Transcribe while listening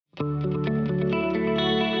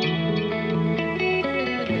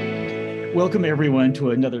Welcome, everyone,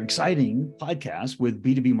 to another exciting podcast with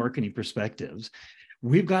B2B Marketing Perspectives.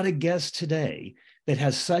 We've got a guest today that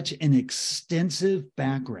has such an extensive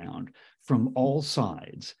background from all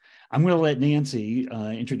sides. I'm going to let Nancy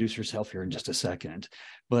introduce herself here in just a second.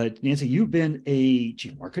 But Nancy, you've been a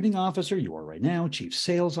chief marketing officer. You are right now chief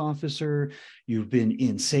sales officer. You've been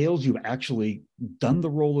in sales. You've actually done the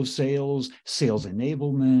role of sales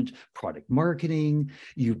enablement, product marketing.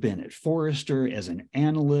 You've been at Forrester as an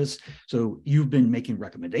analyst. So you've been making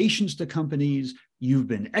recommendations to companies. You've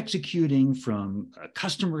been executing from a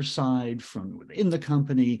customer side, from within the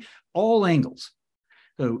company, all angles.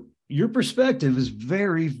 So your perspective is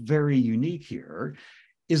very, very unique here.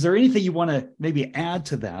 Is there anything you want to maybe add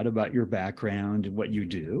to that about your background and what you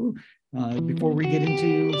do before we get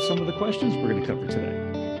into some of the questions we're going to cover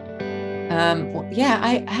today?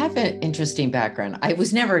 I have an interesting background. I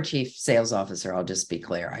was never a chief sales officer. I'll just be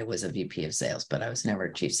clear. I was a VP of sales, but I was never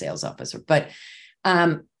a chief sales officer. But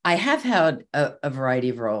I have had a variety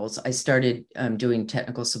of roles. I started doing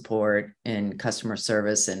technical support and customer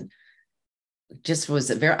service, and just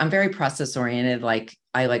I'm very process oriented. Like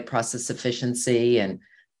I like process efficiency, and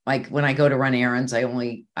like when I go to run errands,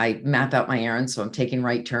 I map out my errands, so I'm taking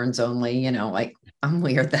right turns only. Like I'm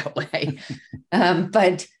weird that way.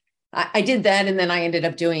 But I did that, and then I ended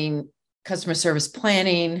up doing customer service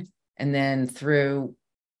planning, and then through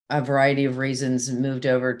a variety of reasons, moved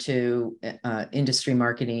over to industry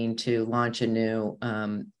marketing to launch into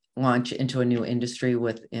a new industry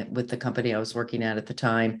with the company I was working at the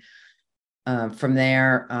time. From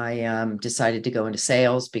there, I decided to go into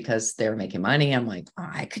sales because they were making money. I'm like, oh,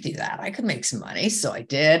 I could do that. I could make some money. So I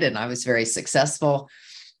did. And I was very successful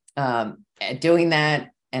at doing that.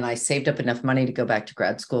 And I saved up enough money to go back to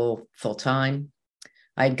grad school full time.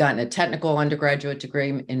 I had gotten a technical undergraduate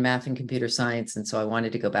degree in math and computer science. And so I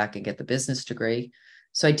wanted to go back and get the business degree.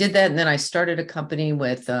 So I did that. And then I started a company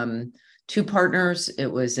with two partners. It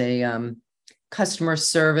was a customer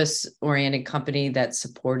service oriented company that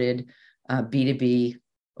supported B2B,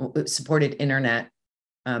 supported internet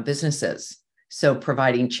businesses. So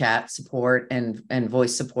providing chat support and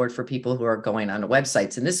voice support for people who are going onto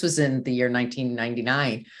websites. And this was in the year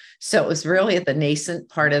 1999. So it was really at the nascent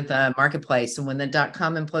part of the marketplace. And when the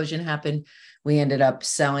dot-com implosion happened, we ended up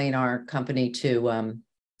selling our company to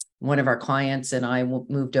one of our clients. And I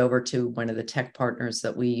moved over to one of the tech partners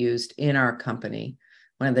that we used in our company,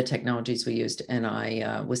 one of the technologies we used. And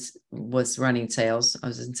I was running sales. I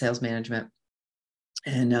was in sales management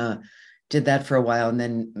and did that for a while, and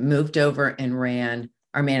then moved over and ran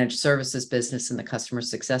our managed services business and the customer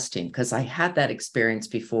success team, because I had that experience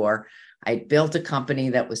before. I built a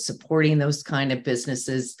company that was supporting those kind of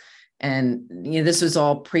businesses. And this was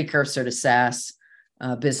all precursor to SaaS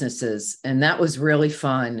businesses. And that was really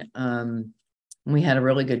fun. We had a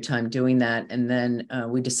really good time doing that. And then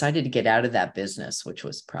we decided to get out of that business, which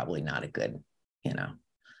was probably not a good,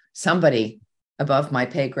 somebody above my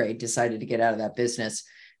pay grade decided to get out of that business,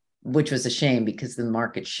 which was a shame because the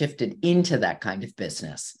market shifted into that kind of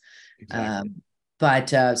business. Exactly.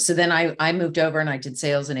 So then I moved over and I did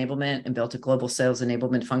sales enablement and built a global sales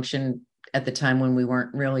enablement function at the time when we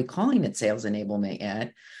weren't really calling it sales enablement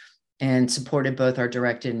yet, and supported both our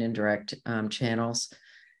direct and indirect channels.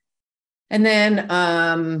 And then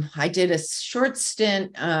I did a short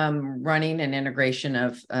stint running an integration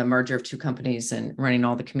of a merger of two companies and running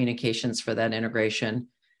all the communications for that integration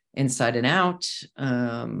inside and out.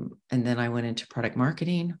 And then I went into product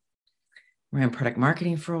marketing, ran product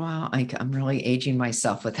marketing for a while. I'm really aging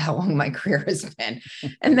myself with how long my career has been.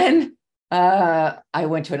 And then I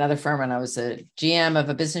went to another firm and I was a GM of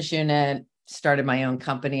a business unit, started my own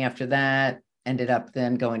company after that. Ended up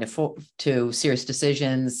then going to Serious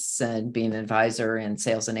Decisions and being an advisor in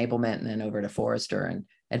sales enablement, and then over to Forrester and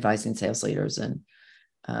advising sales leaders and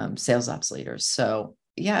sales ops leaders. So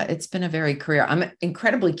yeah, it's been a varied career. I'm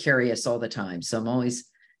incredibly curious all the time. So I'm always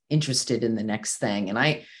interested in the next thing. And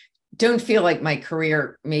I don't feel like my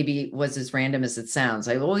career maybe was as random as it sounds.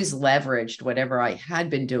 I've always leveraged whatever I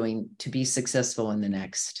had been doing to be successful in the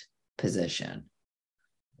next position.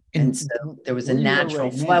 And so there was a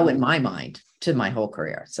natural flow in my mind to my whole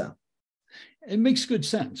career. So it makes good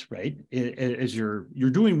sense, right? As you're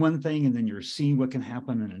doing one thing and then you're seeing what can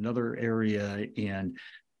happen in another area. And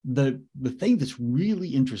the thing that's really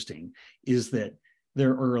interesting is that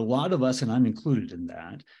there are a lot of us, and I'm included in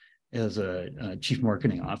that, as a chief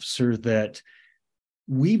marketing officer, that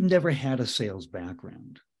we've never had a sales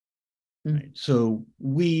background. Right? So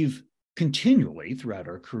we've continually throughout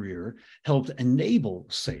our career helped enable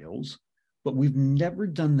sales, but we've never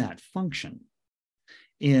done that function.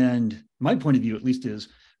 And my point of view, at least, is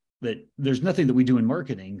that there's nothing that we do in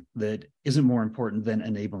marketing that isn't more important than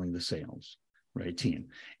enabling the sales, right, team.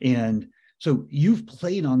 And so you've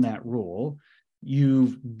played on that role.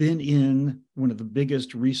 You've been in one of the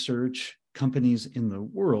biggest research companies in the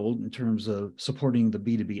world in terms of supporting the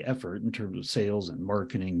B2B effort, in terms of sales and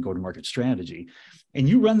marketing, go-to-market strategy. And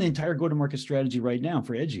you run the entire go-to-market strategy right now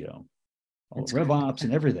for Edgio, all the RevOps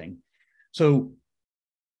and everything. So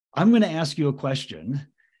I'm going to ask you a question.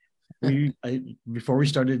 Before we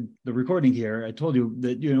started the recording here, I told you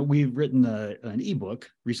that we've written an ebook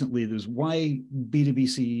recently. There's why B2B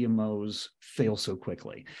CMOs fail so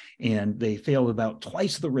quickly, and they fail about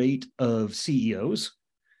twice the rate of CEOs,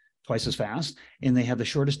 twice as fast, and they have the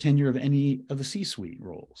shortest tenure of any of the C-suite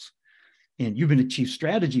roles. And you've been a chief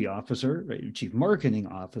strategy officer, right? Chief marketing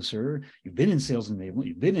officer. You've been in sales enablement.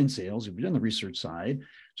 You've been in sales. You've been on the research side.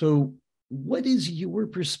 So, what is your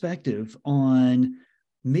perspective on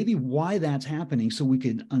maybe why that's happening, so we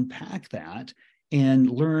could unpack that and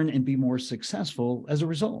learn and be more successful as a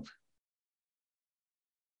result?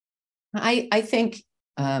 I think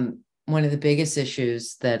one of the biggest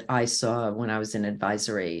issues that I saw when I was in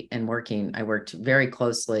advisory and I worked very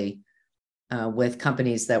closely with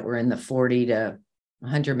companies that were in the $40 to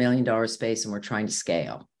 $100 million space and were trying to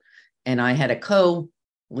scale. And I had a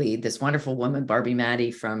co-lead, this wonderful woman, Barbie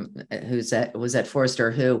Maddie, was at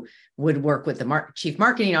Forrester, who would work with the chief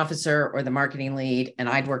marketing officer or the marketing lead, and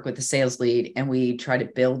I'd work with the sales lead, and we try to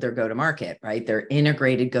build their go-to-market, right? Their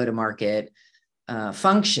integrated go-to-market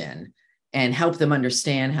function, and help them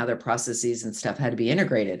understand how their processes and stuff had to be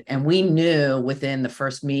integrated. And we knew within the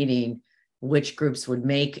first meeting which groups would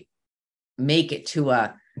make it to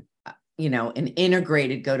an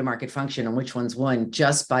integrated go-to-market function, and which ones won,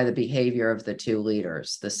 just by the behavior of the two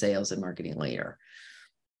leaders, the sales and marketing leader.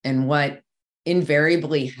 And what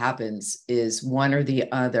invariably happens is one or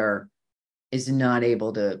the other is not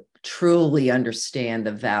able to truly understand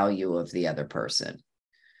the value of the other person.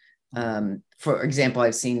 For example,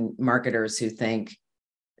 I've seen marketers who think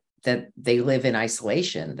that they live in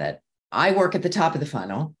isolation, that I work at the top of the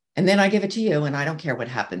funnel and then I give it to you and I don't care what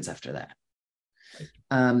happens after that.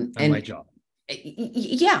 And my job.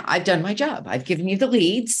 Yeah, I've done my job. I've given you the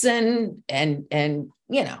leads and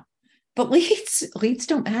but leads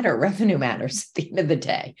don't matter. Revenue matters at the end of the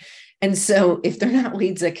day. And so if they're not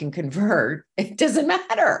leads that can convert, it doesn't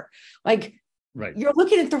matter. Like, right, you're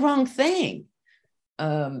looking at the wrong thing.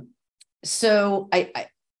 So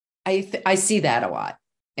I see that a lot.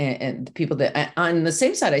 And people that on the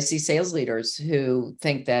same side, I see sales leaders who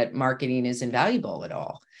think that marketing is invaluable at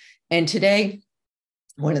all. And today,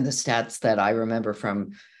 one of the stats that I remember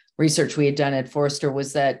from research we had done at Forrester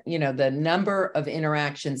was that, the number of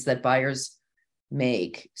interactions that buyers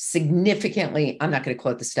make significantly, I'm not going to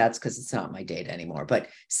quote the stats because it's not my data anymore, but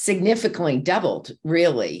significantly doubled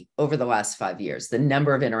really over the last 5 years, the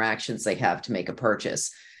number of interactions they have to make a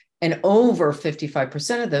purchase. And over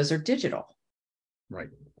 55% of those are digital. Right,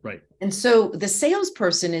 right. And so the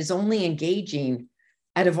salesperson is only engaging,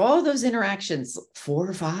 out of all those interactions, 4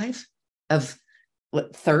 or 5 of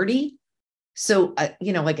 30. So,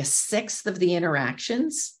 like a sixth of the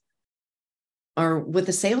interactions are with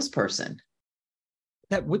a salesperson.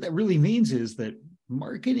 What that really means is that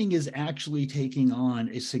marketing is actually taking on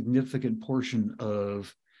a significant portion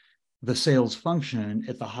of the sales function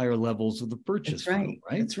at the higher levels of the purchase. That's right. Funnel,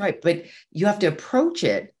 right? That's right. But you have to approach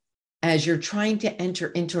it as you're trying to enter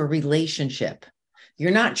into a relationship.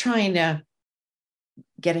 You're not trying to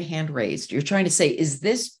get a hand raised. You're trying to say, is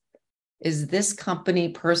this company,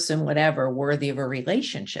 person, whatever, worthy of a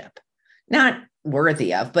relationship? Not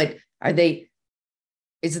worthy of, but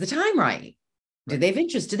is the time right? Do they have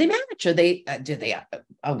interest? Do they match? Do they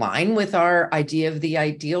align with our idea of the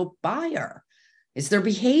ideal buyer? Is their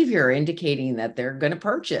behavior indicating that they're going to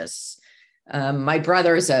purchase? My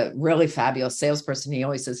brother is a really fabulous salesperson. He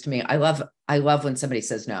always says to me, I love when somebody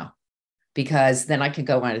says no, because then I can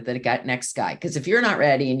go on to the next guy. Because if you're not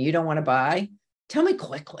ready and you don't want to buy, tell me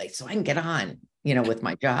quickly so I can get on, with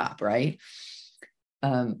my job, right?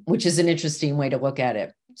 Which is an interesting way to look at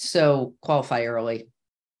it. So qualify early,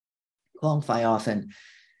 qualify often.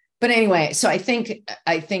 But anyway, so I think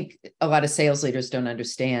a lot of sales leaders don't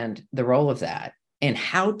understand the role of that and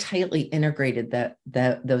how tightly integrated that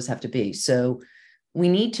those have to be. So we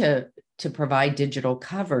need to provide digital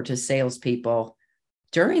cover to salespeople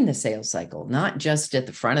during the sales cycle, not just at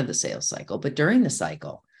the front of the sales cycle, but during the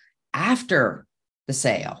cycle, after the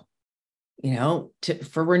sale,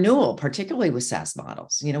 for renewal, particularly with SaaS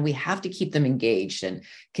models. We have to keep them engaged and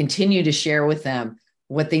continue to share with them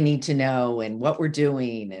what they need to know and what we're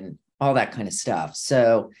doing and all that kind of stuff.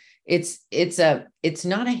 So it's not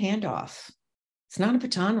a handoff. It's not a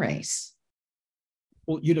baton race.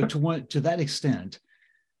 Well, to that extent,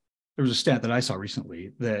 there was a stat that I saw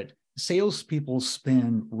recently that salespeople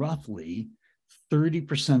spend roughly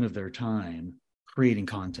 30% of their time creating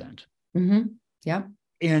content. Mm-hmm. Yeah.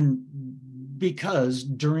 And because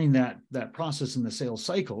during that process in the sales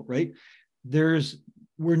cycle, right,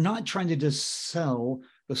 we're not trying to just sell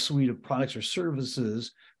the suite of products or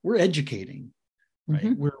services. We're educating, right?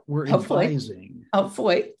 Mm-hmm. We're Hopefully. advising.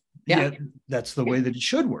 Hopefully. Yeah. That's the way that it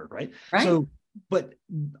should work, right? Right. So, but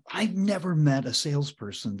I've never met a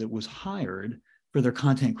salesperson that was hired for their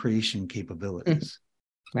content creation capabilities.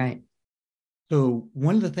 Right. So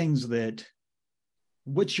one of the things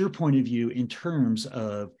what's your point of view in terms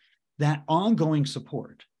of that ongoing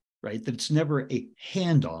support, right? That it's never a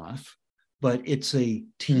handoff, but it's a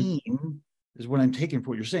team, is what I'm taking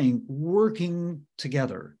from what you're saying, working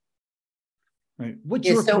together. Right. What's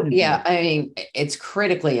your point of view? I mean, it's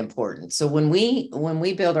critically important. So when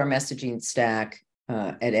we build our messaging stack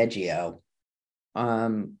at Edgio,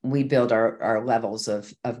 we build our levels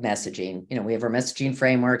of messaging. We have our messaging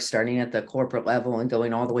framework starting at the corporate level and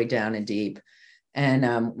going all the way down and deep.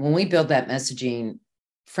 And when we build that messaging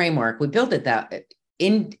framework, we build it that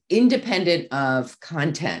independent of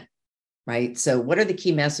content, right? So what are the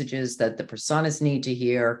key messages that the personas need to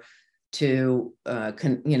hear to,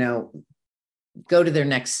 go to their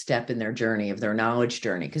next step in their journey, of their knowledge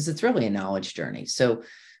journey, because it's really a knowledge journey. So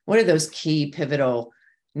what are those key pivotal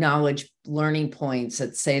knowledge learning points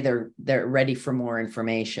that say they're ready for more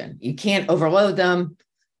information? You can't overload them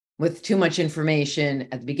with too much information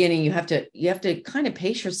at the beginning. You have to kind of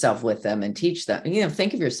pace yourself with them and teach them,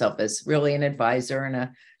 think of yourself as really an advisor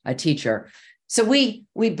and a teacher. So we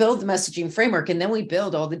build the messaging framework, and then we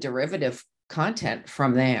build all the derivative content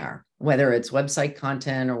from there, whether it's website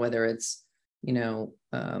content or whether it's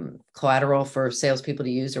collateral for salespeople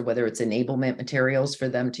to use, or whether it's enablement materials for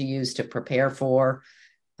them to use to prepare for.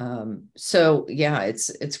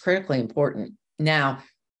 It's critically important. Now,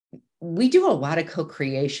 we do a lot of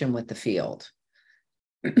co-creation with the field,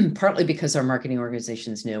 partly because our marketing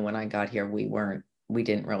organizations knew when I got here, we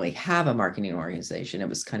didn't really have a marketing organization. It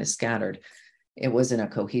was kind of scattered. It wasn't a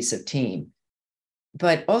cohesive team,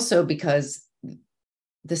 but also because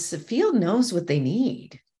the field knows what they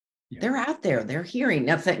need. Yeah. They're out there, they're hearing.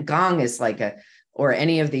 Now, Gong is or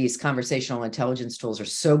any of these conversational intelligence tools are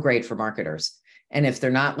so great for marketers. And if they're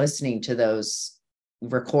not listening to those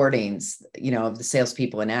recordings, of the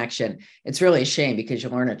salespeople in action, it's really a shame, because you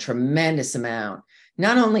learn a tremendous amount,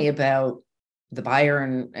 not only about the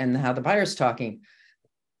buyer and how the buyer's talking,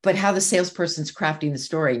 but how the salesperson's crafting the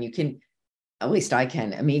story. And you can, at least I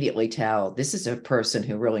can, immediately tell this is a person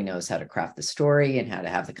who really knows how to craft the story and how to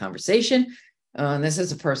have the conversation. And this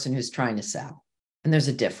is a person who's trying to sell. And there's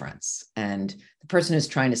a difference. And the person who's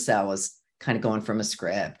trying to sell is kind of going from a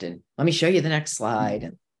script and let me show you the next slide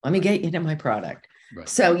and let me get you into my product. Right.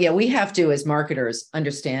 So we have to, as marketers,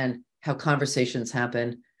 understand how conversations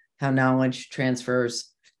happen, how knowledge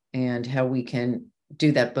transfers, and how we can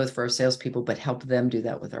do that both for our salespeople, but help them do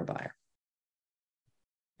that with our buyer.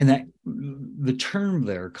 And that the term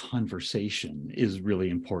there, conversation, is really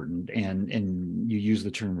important. And you use the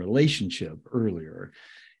term relationship earlier.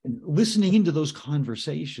 And listening into those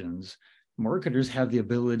conversations, marketers have the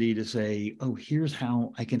ability to say, oh, here's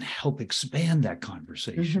how I can help expand that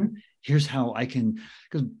conversation. Mm-hmm. Here's how I can,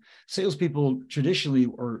 because salespeople traditionally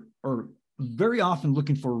are very often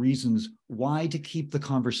looking for reasons why to keep the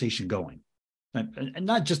conversation going. And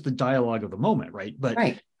not just the dialogue of the moment, right? But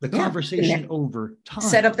the conversation over time.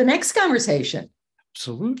 Set up the next conversation.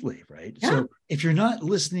 Absolutely, right? Yeah. So if you're not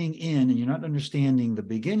listening in and you're not understanding the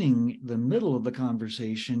beginning, the middle of the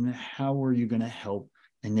conversation, how are you going to help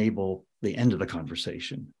enable the end of the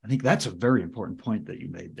conversation? I think that's a very important point that you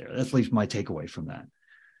made there. That's at least my takeaway from that.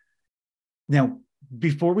 Now,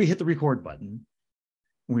 before we hit the record button,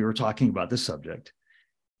 we were talking about this subject,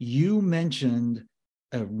 you mentioned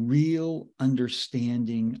a real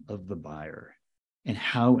understanding of the buyer and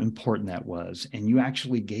how important that was. And you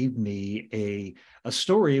actually gave me a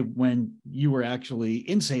story of when you were actually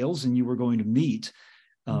in sales and you were going to meet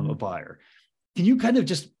a buyer. Can you kind of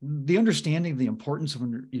just the understanding of the importance of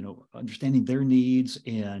understanding their needs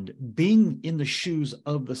and being in the shoes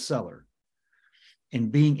of the seller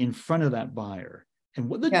and being in front of that buyer, and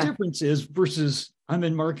what the difference is versus I'm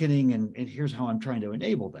in marketing and here's how I'm trying to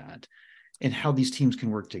enable that, and how these teams can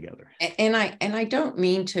work together. And I don't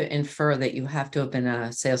mean to infer that you have to have been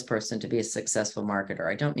a salesperson to be a successful marketer.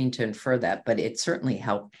 I don't mean to infer that, but it certainly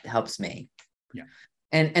helps me. Yeah.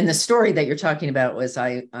 And the story that you're talking about was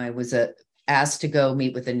I was asked to go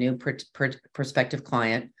meet with a new prospective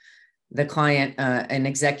client. the client, an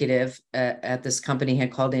executive at this company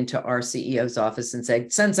had called into our CEO's office and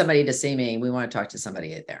said, send somebody to see me. We want to talk to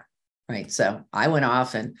somebody there. Right. So I went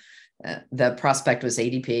off, and the prospect was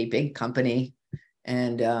ADP, big company.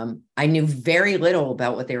 And I knew very little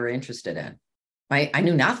about what they were interested in. I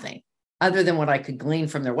knew nothing other than what I could glean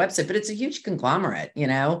from their website, but it's a huge conglomerate,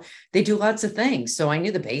 they do lots of things. So I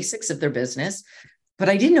knew the basics of their business, but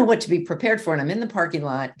I didn't know what to be prepared for. And I'm in the parking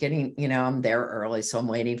lot getting, I'm there early. So I'm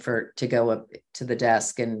waiting to go up to the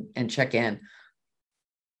desk and check in.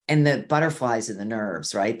 And the butterflies and the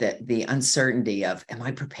nerves, right? The uncertainty of, am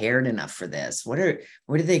I prepared enough for this? What are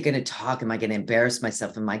they going to talk? Am I going to embarrass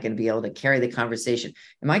myself? Am I going to be able to carry the conversation?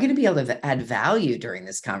 Am I going to be able to add value during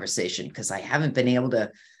this conversation? Because I haven't been able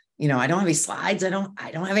to, I don't have any slides. I don't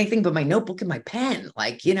have anything but my notebook and my pen.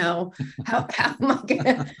 How am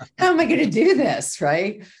I going to do this?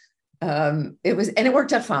 Right. It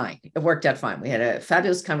worked out fine. It worked out fine. We had a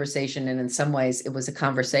fabulous conversation. And in some ways it was a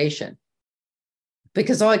conversation,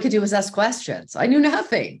 because all I could do was ask questions. I knew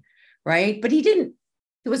nothing, right? But he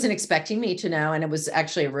wasn't expecting me to know. And it was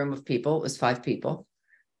actually a room of people. It was 5 people.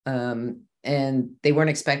 And they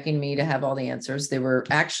weren't expecting me to have all the answers. They were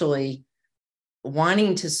actually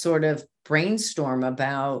wanting to sort of brainstorm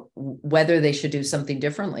about whether they should do something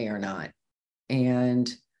differently or not.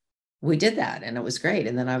 And we did that, and it was great.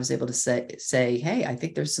 And then I was able to say, hey, I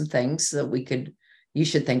think there's some things that you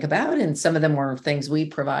should think about. And some of them were things we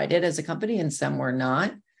provided as a company and some were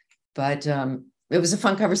not, but it was a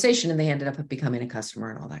fun conversation, and they ended up becoming a customer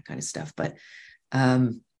and all that kind of stuff. But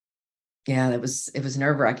yeah, it was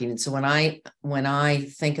nerve-wracking. And so when I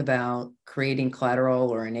think about creating collateral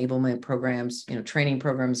or enablement programs, training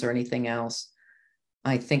programs or anything else,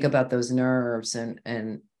 I think about those nerves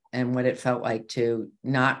and what it felt like to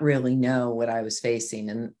not really know what I was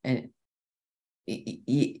facing.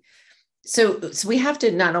 So we have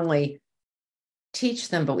to not only teach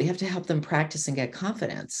them, but we have to help them practice and get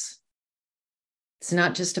confidence. It's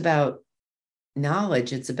not just about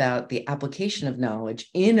knowledge. It's about the application of knowledge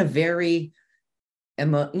in a very,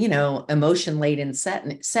 emotion-laden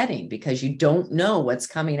setting, because you don't know what's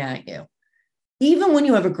coming at you. Even when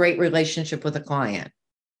you have a great relationship with a client,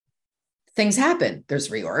 things happen. There's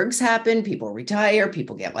reorgs happen, people retire,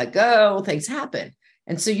 people get let go, things happen.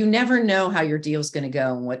 And so you never know how your deal is going to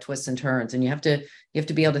go and what twists and turns. And you have to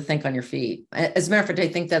be able to think on your feet. As a matter of fact, I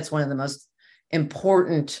think that's one of the most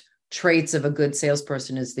important traits of a good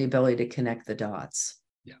salesperson, is the ability to connect the dots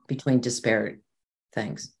between disparate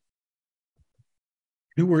things.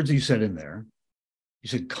 2 words you said in there. You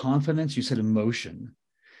said confidence, you said emotion.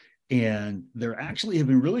 And there actually have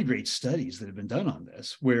been really great studies that have been done on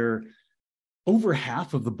this, where over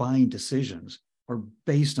half of the buying decisions are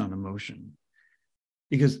based on emotion.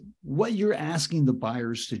 Because what you're asking the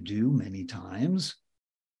buyers to do many times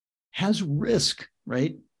has risk,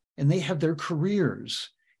 right? And they have their careers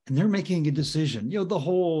and they're making a decision. The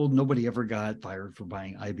whole nobody ever got fired for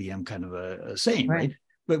buying IBM kind of a saying, right?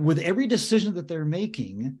 But with every decision that they're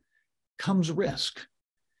making comes risk.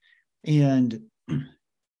 And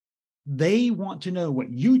they want to know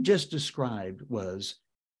what you just described was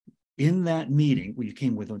in that meeting where you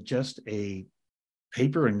came with just a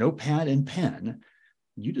paper, a notepad and pen.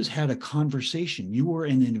 You just had a conversation. You were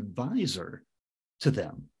an advisor to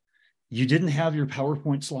them. You didn't have your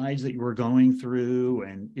PowerPoint slides that you were going through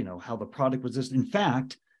and how the product was this. In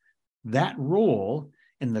fact, that role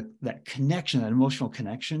and that connection, that emotional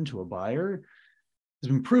connection to a buyer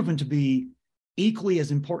has been proven to be equally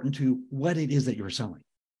as important to what it is that you're selling.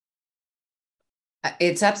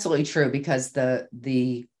 It's absolutely true, because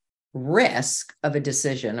the risk of a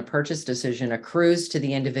decision, a purchase decision, accrues to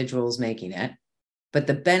the individuals making it, but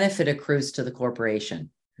the benefit accrues to the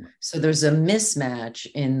corporation. So there's a mismatch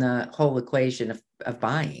in the whole equation of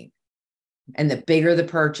buying. And the bigger the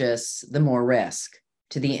purchase, the more risk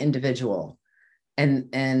to the individual.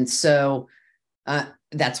 And so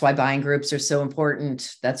that's why buying groups are so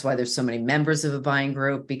important. That's why there's so many members of a buying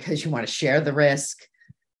group, because you want to share the risk.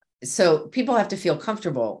 So people have to feel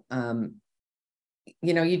comfortable.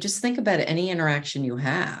 You just think about any interaction you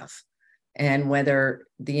have and whether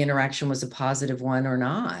the interaction was a positive one or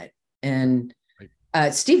not. And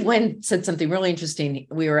Steve Wynn said something really interesting.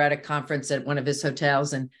 We were at a conference at one of his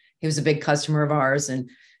hotels, and he was a big customer of ours. And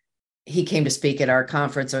he came to speak at our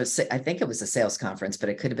conference, or I think it was a sales conference, but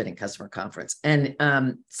it could have been a customer conference. And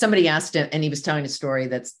somebody asked him, and he was telling a story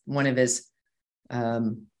that's one of his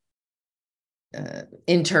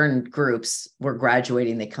intern groups were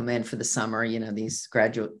graduating. They come in for the summer, these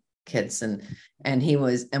graduate kids. And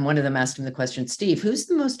one of them asked him the question, Steve, who's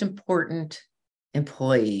the most important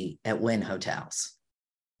employee at Wynn Hotels?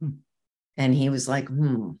 And he was like,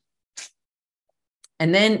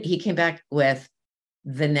 And then he came back with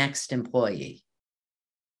the next employee,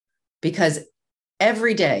 because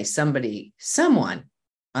every day someone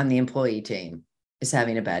on the employee team is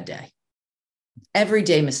having a bad day. Every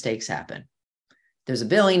day mistakes happen. There's a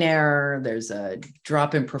billing error, there's a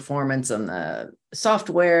drop in performance on the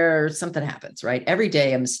software, something happens, right? Every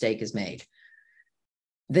day a mistake is made.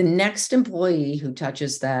 The next employee who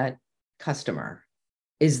touches that customer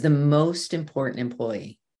is the most important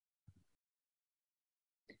employee.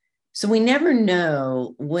 So we never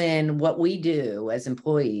know when what we do as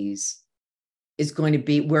employees is going to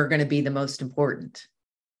be, we're going to be the most important.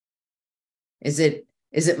 Is it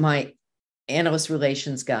my analyst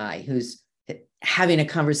relations guy who's having a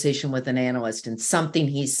conversation with an analyst, and something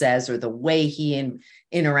he says or the way he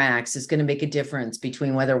interacts is going to make a difference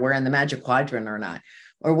between whether we're in the magic quadrant or not,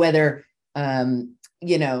 or whether,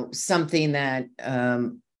 something that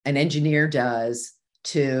an engineer does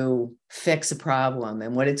to fix a problem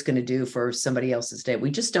and what it's going to do for somebody else's day. We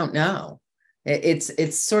just don't know.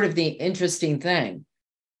 It's sort of the interesting thing.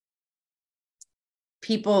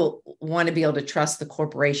 People want to be able to trust the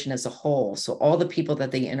corporation as a whole. So all the people that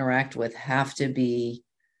they interact with have to be,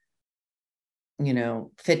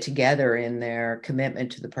 fit together in their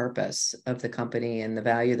commitment to the purpose of the company and the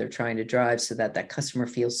value they're trying to drive, so that that customer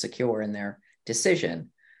feels secure in their decision.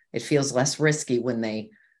 It feels less risky when they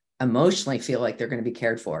emotionally feel like they're going to be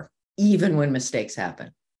cared for, even when mistakes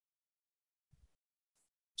happen.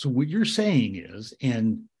 So what you're saying is,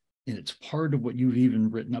 and it's part of what you've even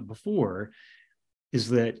written up before, is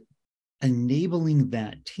that enabling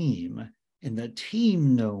that team, and that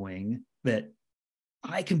team knowing that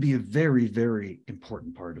I can be a very, very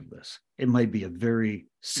important part of this. It might be a very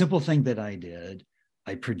simple thing that I did,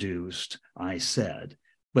 I produced, I said,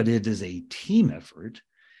 but it is a team effort.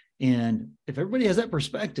 And if everybody has that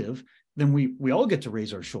perspective, then we all get to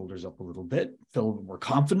raise our shoulders up a little bit, feel a little more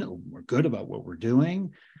confident, a little more good about what we're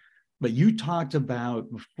doing. But you talked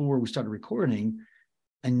about, before we started recording,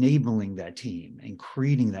 enabling that team and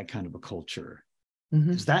creating that kind of a culture.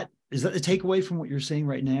 Mm-hmm. Is that the takeaway from what you're saying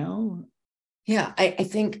right now? Yeah, I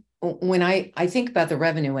think when I think about the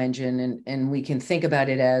revenue engine, and we can think about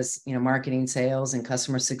it as, marketing, sales, and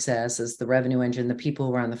customer success as the revenue engine, the people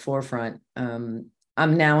who are on the forefront.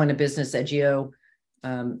 I'm now in a business that Geo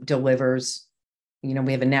delivers. We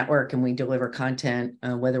have a network and we deliver content,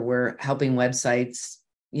 whether we're helping websites,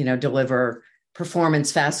 deliver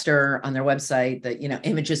performance faster on their website, that,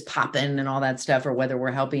 images pop in and all that stuff, or whether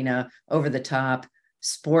we're helping a over-the-top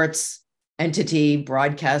sports entity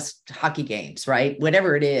broadcast hockey games, right?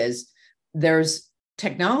 Whatever it is, there's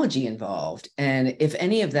technology involved. And if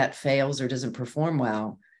any of that fails or doesn't perform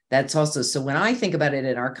well, that's also, so when I think about it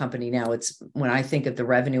in our company now, when I think of the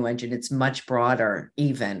revenue engine, it's much broader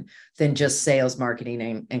even than just sales,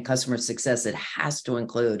 marketing, and customer success. It has to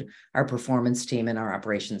include our performance team and our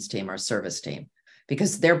operations team, our service team,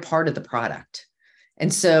 because they're part of the product.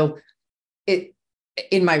 And so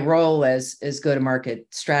in my role as go-to-market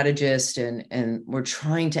strategist, and we're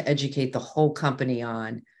trying to educate the whole company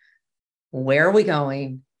on where are we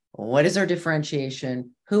going, what is our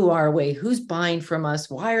differentiation, who are we, who's buying from us,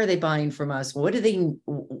 why are they buying from us, why does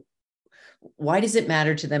it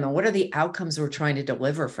matter to them, and what are the outcomes we're trying to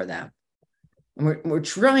deliver for them. And we're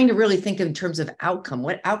trying to really think in terms of outcome.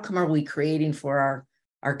 What outcome are we creating for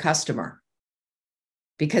our customer?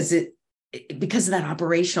 Because of that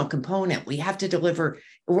operational component, we have to deliver.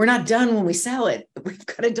 We're not done when we sell it. We've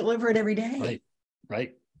got to deliver it every day.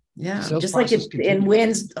 Right. Yeah. Just like in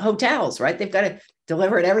Wynn's hotels, right? They've got to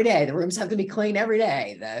deliver it every day. The rooms have to be clean every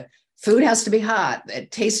day. The food has to be hot.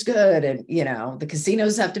 It tastes good. And, the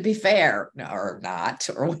casinos have to be fair or not,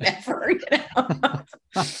 or whatever,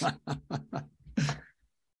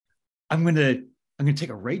 I'm going to take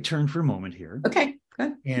a right turn for a moment here. Okay.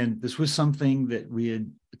 Good. And this was something that we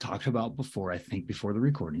had talked about before, I think before the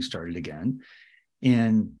recording started again.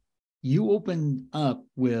 And you opened up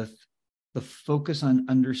with the focus on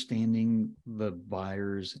understanding the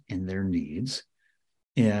buyers and their needs.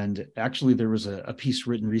 And actually, there was a piece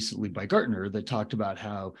written recently by Gartner that talked about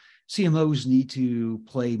how CMOs need to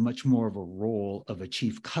play much more of a role of a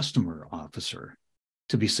chief customer officer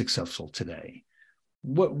to be successful today.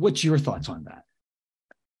 What's your thoughts on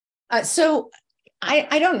that? So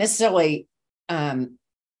I don't necessarily,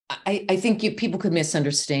 I think people could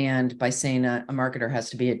misunderstand by saying a marketer has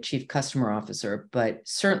to be a chief customer officer, but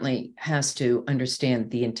certainly has to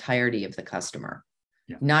understand the entirety of the customer,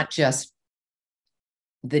 not just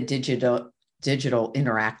the digital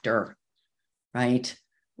interactor, right?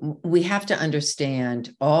 We have to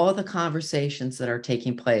understand all the conversations that are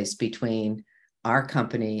taking place between our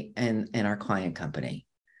company and our client company.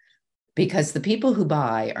 because the people who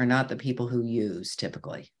buy are not the people who use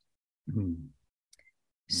typically. Mm-hmm.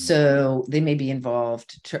 So they may be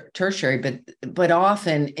involved tertiary, but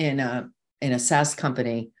often in a SaaS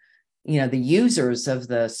company, the users of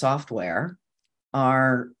the software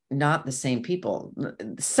are not the same people.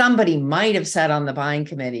 Somebody might have sat on the buying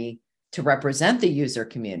committee to represent the user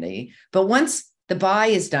community, but once the buy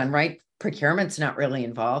is done, right, procurement's not really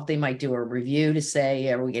involved. They might do a review to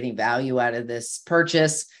say, are we getting value out of this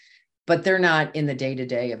purchase? But they're not in the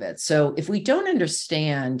day-to-day of it. So if we don't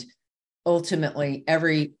understand ultimately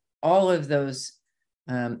all of those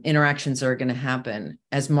interactions are going to happen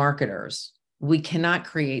as marketers, we cannot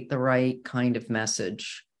create the right kind of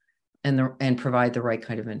message and provide the right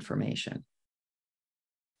kind of information.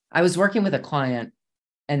 I was working with a client,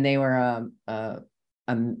 and they were a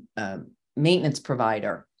maintenance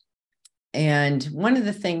provider. And one of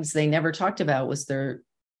the things they never talked about was their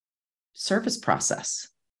service process.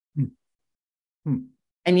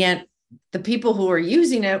 And yet the people who are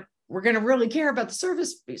using it were going to really care about the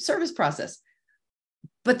service process.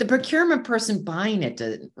 But the procurement person buying it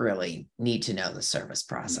didn't really need to know the service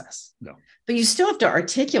process. No. But you still have to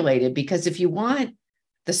articulate it, because if you want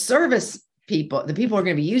the service people, the people who are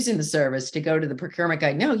going to be using the service, to go to the procurement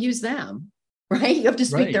guy, no, use them, right? You have to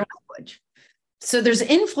speak their language. So there's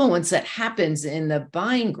influence that happens in the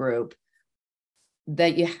buying group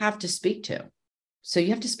that you have to speak to. So you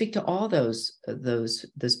have to speak to all those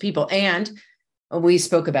people. And we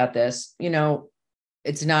spoke about this,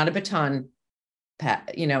 it's not a baton,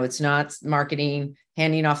 it's not marketing,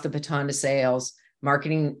 handing off the baton to sales.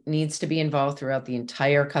 Marketing needs to be involved throughout the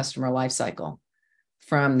entire customer life cycle,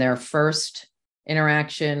 from their first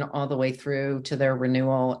interaction all the way through to their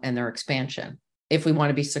renewal and their expansion, if we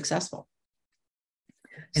want to be successful.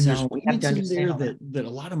 And so there's points in there that a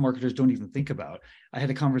lot of marketers don't even think about. I had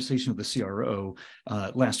a conversation with the CRO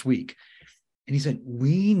last week, and he said,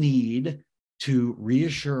 we need to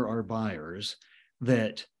reassure our buyers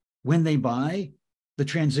that when they buy, the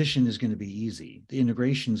transition is going to be easy. The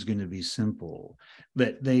integration is going to be simple,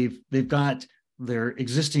 that they've got their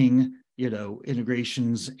existing,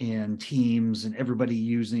 integrations and teams and everybody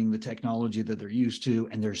using the technology that they're used to,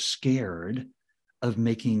 and they're scared of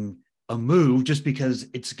making a move just because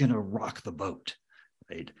it's going to rock the boat,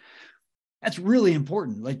 right? That's really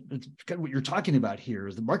important. Like, that's kind of what you're talking about here,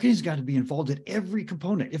 is the marketing's got to be involved in every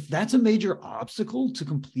component. If that's a major obstacle to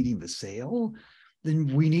completing the sale,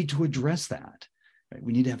 then we need to address that. Right?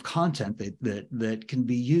 We need to have content that can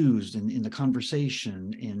be used in the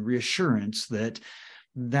conversation, and reassurance that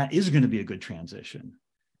is going to be a good transition.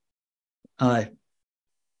 I've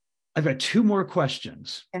got two more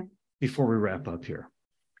questions before we wrap up here.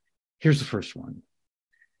 Here's the first one.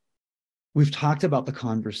 We've talked about the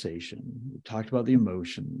conversation. We've talked about the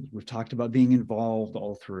emotions. We've talked about being involved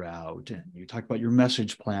all throughout. And you talked about your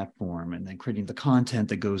message platform, and then creating the content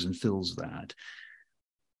that goes and fills that.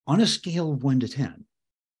 On a scale of 1 to 10,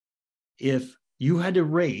 if you had to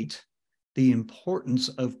rate the importance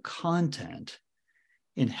of content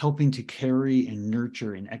in helping to carry and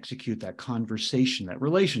nurture and execute that conversation, that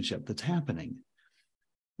relationship that's happening,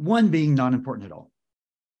 1 being not important at all,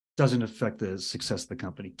 doesn't affect the success of the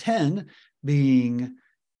company, 10 being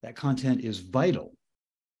that content is vital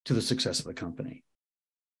to the success of the company,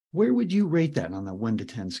 where would you rate that on the 1 to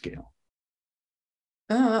 10 scale?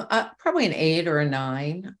 Probably an 8 or a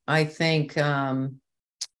 9. I think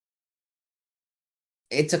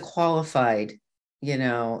it's a qualified,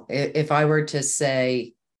 if I were to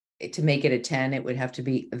say, to make it a 10, it would have to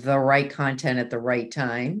be the right content at the right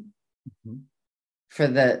time for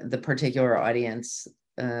the particular audience.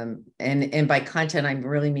 And by content, I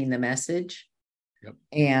really mean the message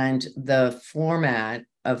and the format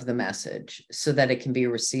of the message, so that it can be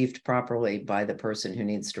received properly by the person who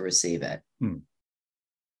needs to receive it.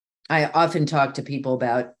 I often talk to people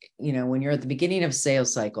about, when you're at the beginning of a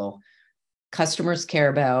sales cycle, customers care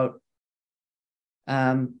about,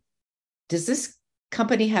 does this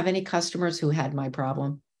company have any customers who had my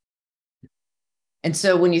problem? And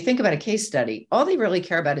so when you think about a case study, all they really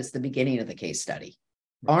care about is the beginning of the case study.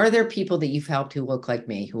 Are there people that you've helped who look like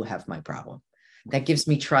me who have my problem? That gives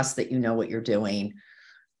me trust that you know what you're doing.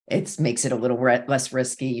 It makes it a little less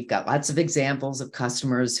risky. You've got lots of examples of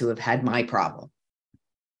customers who have had my problem.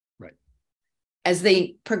 Right. As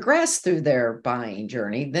they progress through their buying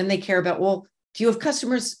journey, then they care about, well, do you have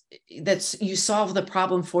customers that you solve the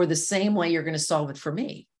problem for the same way you're going to solve it for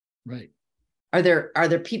me? Right. Are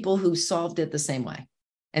there people who solved it the same way?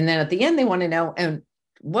 And then at the end, they want to know, and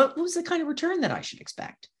what was the kind of return that I should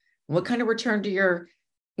expect? What kind of return do your,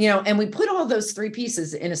 and we put all those 3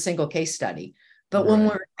 pieces in a single case study. But when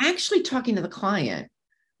we're actually talking to the client,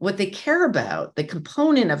 what they care about, the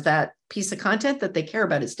component of that piece of content that they care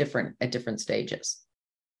about is different at different stages.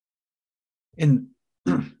 And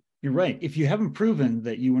you're right. If you haven't proven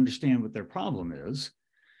that you understand what their problem is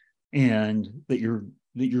and that you're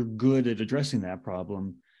good at addressing that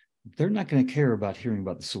problem, they're not going to care about hearing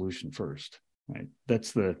about the solution first, right?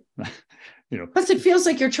 That's the, Plus it feels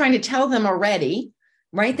like you're trying to tell them already,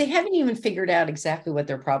 right? They haven't even figured out exactly what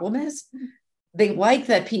their problem is. They like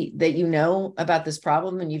that you know about this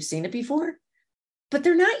problem and you've seen it before, but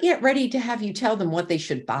they're not yet ready to have you tell them what they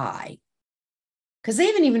should buy, because they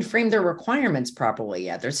haven't even framed their requirements properly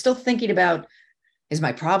yet. They're still thinking about, do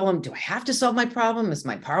I have to solve my problem? Is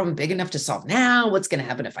my problem big enough to solve now? What's going to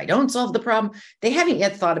happen if I don't solve the problem? They haven't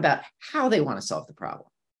yet thought about how they want to solve the problem.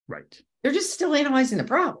 Right. They're just still analyzing the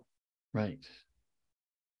problem. Right.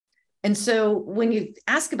 And so when you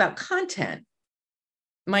ask about content,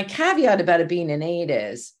 my caveat about it being innate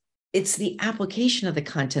is it's the application of the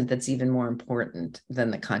content that's even more important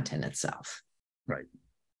than the content itself. Right.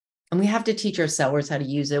 And we have to teach our sellers how to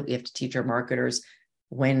use it. We have to teach our marketers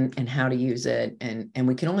when and how to use it. And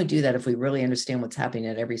we can only do that if we really understand what's happening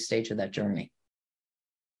at every stage of that journey.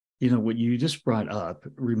 What you just brought up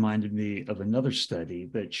reminded me of another study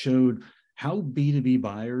that showed how B2B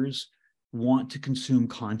buyers want to consume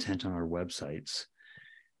content on our websites.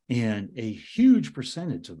 And a huge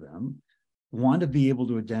percentage of them want to be able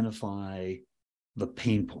to identify the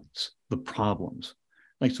pain points, the problems.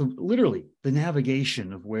 Like, so literally the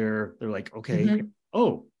navigation of where they're like, okay,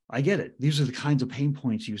 oh, I get it. These are the kinds of pain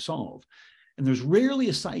points you solve. And there's rarely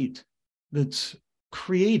a site that's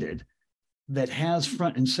created that has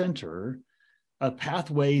front and center a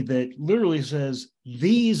pathway that literally says,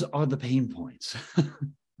 these are the pain points,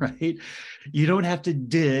 right? You don't have to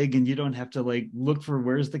dig and you don't have to look for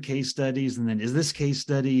where's the case studies. And then is this case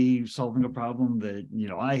study solving a problem that,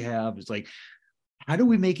 I have? It's like, how do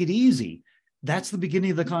we make it easy? That's the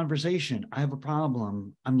beginning of the conversation. I have a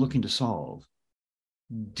problem I'm looking to solve.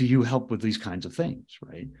 Do you help with these kinds of things,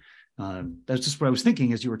 right? That's just what I was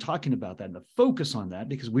thinking as you were talking about that, and the focus on that,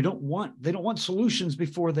 because they don't want solutions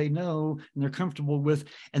before they know and they're comfortable with.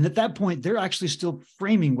 And at that point, they're actually still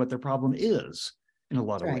framing what their problem is in a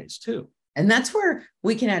lot of ways too. And that's where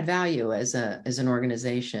we can add value as an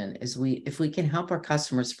organization, if we can help our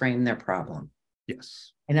customers frame their problem.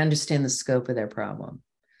 Yes. And understand the scope of their problem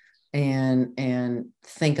and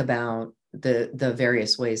think about the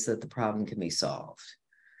various ways that the problem can be solved.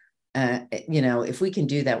 If we can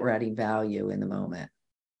do that, we're adding value in the moment.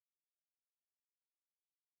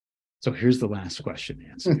 So here's the last question,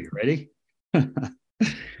 Nancy. Are you ready?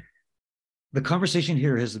 The conversation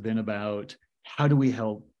here has been about how do we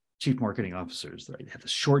help chief marketing officers, right? They have the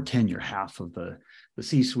short tenure, half of the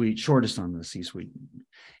C-suite, shortest on the C-suite.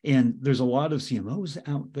 And there's a lot of CMOs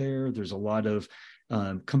out there. There's a lot of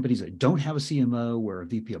companies that don't have a CMO where a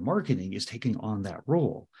VP of marketing is taking on that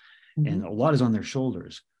role. And a lot is on their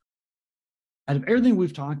shoulders. Out of everything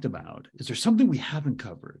we've talked about, is there something we haven't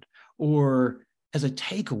covered? Or as a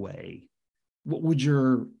takeaway, what would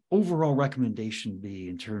your overall recommendation be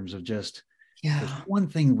in terms of just there's one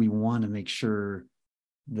thing we want to make sure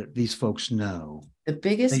that these folks know? The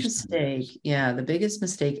biggest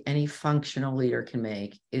mistake any functional leader can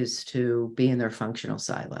make is to be in their functional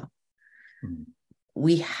silo.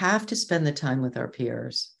 We have to spend the time with our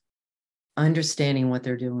peers, understanding what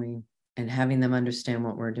they're doing and having them understand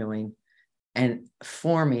what we're doing, and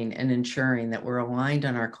forming and ensuring that we're aligned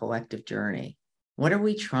on our collective journey. What are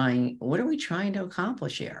we trying to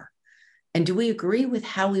accomplish here? And do we agree with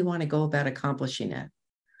how we want to go about accomplishing it?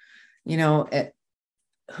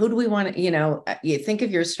 Who do we want to, you think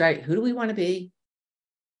of your strategy, who do we want to be?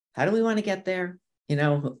 How do we want to get there?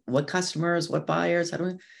 What customers, what buyers,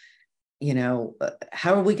 how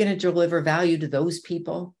are we going to deliver value to those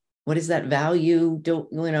people? What does that value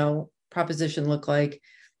proposition look like?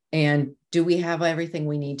 And do we have everything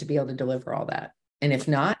we need to be able to deliver all that? And if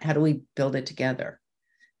not, how do we build it together?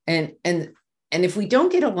 And if we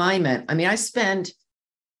don't get alignment, I spend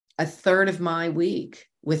a third of my week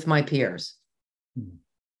with my peers.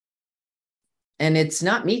 And it's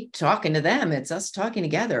not me talking to them. It's us talking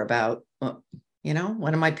together about,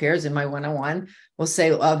 one of my peers in my one-on-one will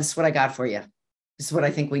say, oh, this is what I got for you. This is what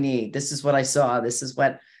I think we need. This is what I saw. This is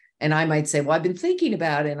what, and I might say, well, I've been thinking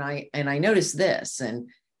about it and I noticed this. And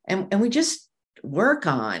we just work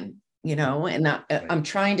on, I'm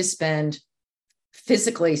trying to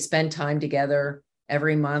physically spend time together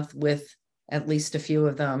every month with at least a few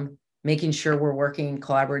of them, making sure we're working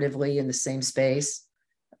collaboratively in the same space.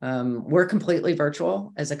 We're completely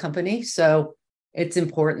virtual as a company. So it's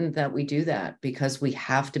important that we do that because we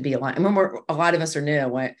have to be aligned. I remember a lot of us are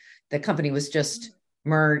new. The company was just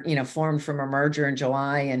formed from a merger in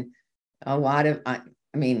July, and a lot of, I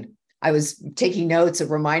mean, I was taking notes of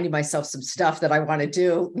reminding myself some stuff that I want to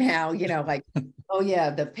do now, like, oh yeah,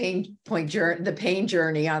 the pain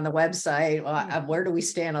journey on the website. Well, where do we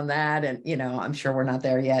stand on that? And, I'm sure we're not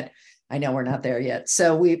there yet. I know we're not there yet.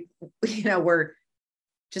 So we're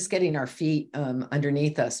just getting our feet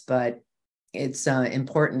underneath us, but it's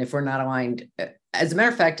important if we're not aligned. As a matter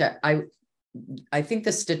of fact, I think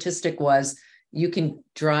the statistic was you can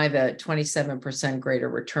drive a 27% greater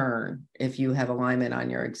return if you have alignment on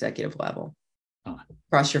your executive level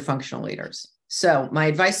across your functional leaders. So my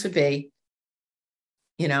advice would be,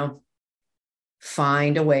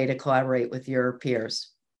 find a way to collaborate with your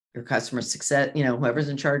peers, your customer success, whoever's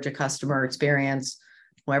in charge of customer experience,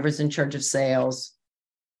 whoever's in charge of sales.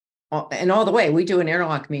 And all the way, we do an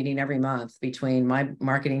interlock meeting every month between my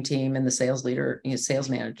marketing team and the sales leader, sales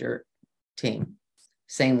manager team,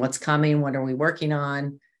 saying what's coming, what are we working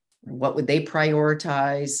on, what would they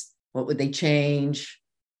prioritize, what would they change.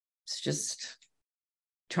 It's just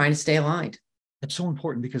trying to stay aligned. That's so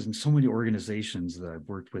important because in so many organizations that I've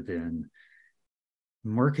worked within,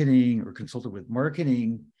 marketing or consulted with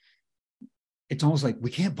marketing, it's almost like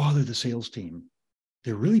we can't bother the sales team.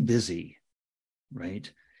 They're really busy,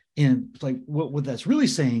 right? And it's like what that's really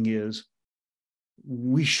saying is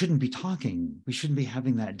we shouldn't be talking. We shouldn't be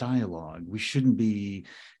having that dialogue. We shouldn't be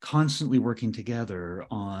constantly working together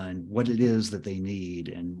on what it is that they need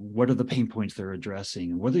and what are the pain points they're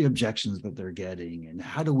addressing and what are the objections that they're getting and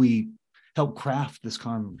how do we help craft this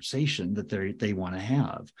conversation that they want to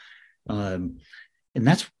have. And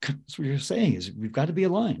that's what you're saying is we've got to be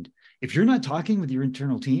aligned. If you're not talking with your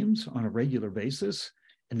internal teams on a regular basis,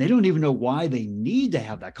 and they don't even know why they need to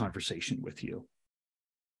have that conversation with you,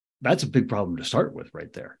 that's a big problem to start with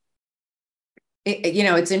right there.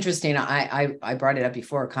 It's interesting. I brought it up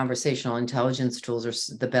before. Conversational intelligence tools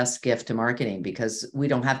are the best gift to marketing because we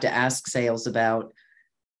don't have to ask sales about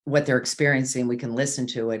what they're experiencing. We can listen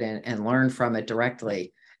to it and learn from it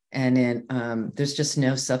directly. And then there's just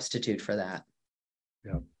no substitute for that.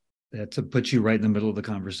 Yeah, that puts you right in the middle of the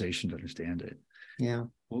conversation to understand it. Yeah.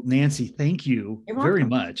 Well, Nancy, thank you very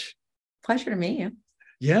much. Pleasure to meet you.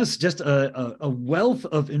 Yes, just a wealth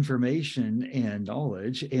of information and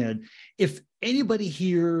knowledge. And if anybody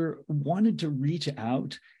here wanted to reach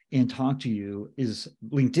out and talk to you, is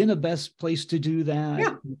LinkedIn a best place to do that?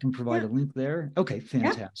 Yeah. You can provide a link there. Okay,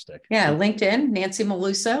 fantastic. Yeah, LinkedIn, Nancy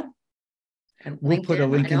Maluso. And we'll put a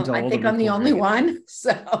link into all I think I'm the only one,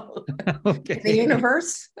 so okay. in the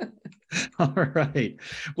universe. All right.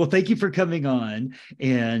 Well, thank you for coming on,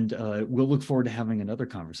 and we'll look forward to having another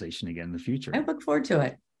conversation again in the future. I look forward to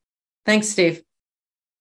it. Thanks, Steve.